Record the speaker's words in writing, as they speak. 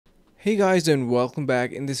Hey guys, and welcome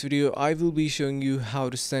back. In this video I will be showing you how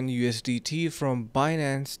to send USDT from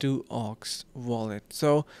Binance to OKEx wallet.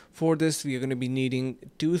 So for this we are going to be needing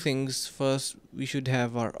two things. First, we should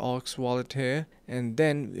have our OKEx wallet here, and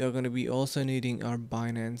then we are going to be also needing our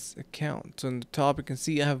Binance account. So on the top you can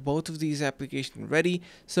see I have both of these applications ready.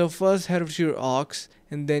 So first, head over to your OKEx,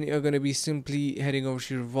 and then you're going to be simply heading over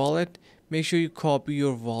to your wallet. Make sure you copy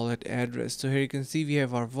your wallet address. So here you can see we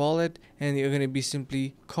have our wallet, and you're going to be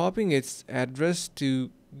simply copying its address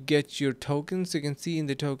to get your tokens. You can see in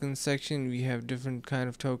the tokens section we have different kind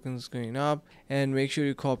of tokens going up, and make sure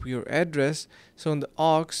you copy your address. So on the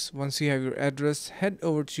OKEx, once you have your address, head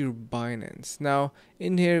over to your Binance. Now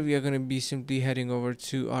in here we are going to be simply heading over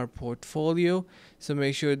to our portfolio. So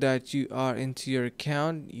make sure that you are into your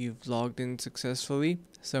account, you've logged in successfully.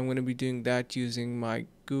 So I'm going to be doing that using my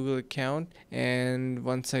Google account, and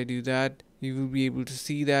once I do that, you will be able to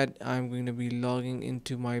see that I'm going to be logging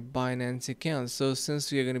into my Binance account. So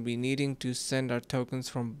since we are going to be needing to send our tokens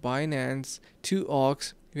from Binance to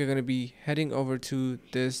OKEx, we are going to be heading over to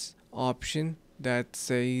this option that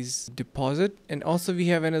says deposit, and also we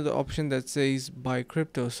have another option that says buy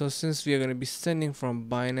crypto. So since we are going to be sending from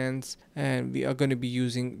Binance, and we are going to be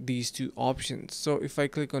using these two options, so if I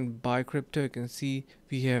click on buy crypto, you can see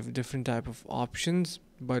we have different type of options,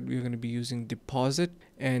 but we're going to be using deposit,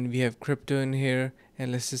 and we have crypto in here,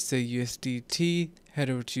 and let's just say USDT. Head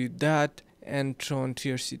over to that and Tron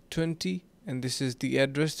TRC20, and this is the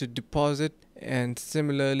address to deposit. And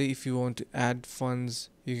similarly, if you want to add funds,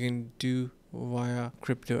 you can do via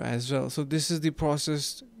crypto as well. So this is the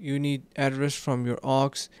process. You need address from your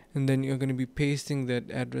OKEx, and then you're going to be pasting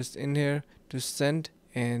that address in here to send,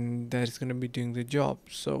 and that's going to be doing the job.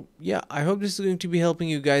 So yeah, I hope this is going to be helping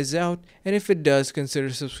you guys out, and if it does, consider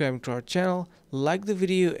subscribing to our channel, like the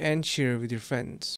video, and share with your friends.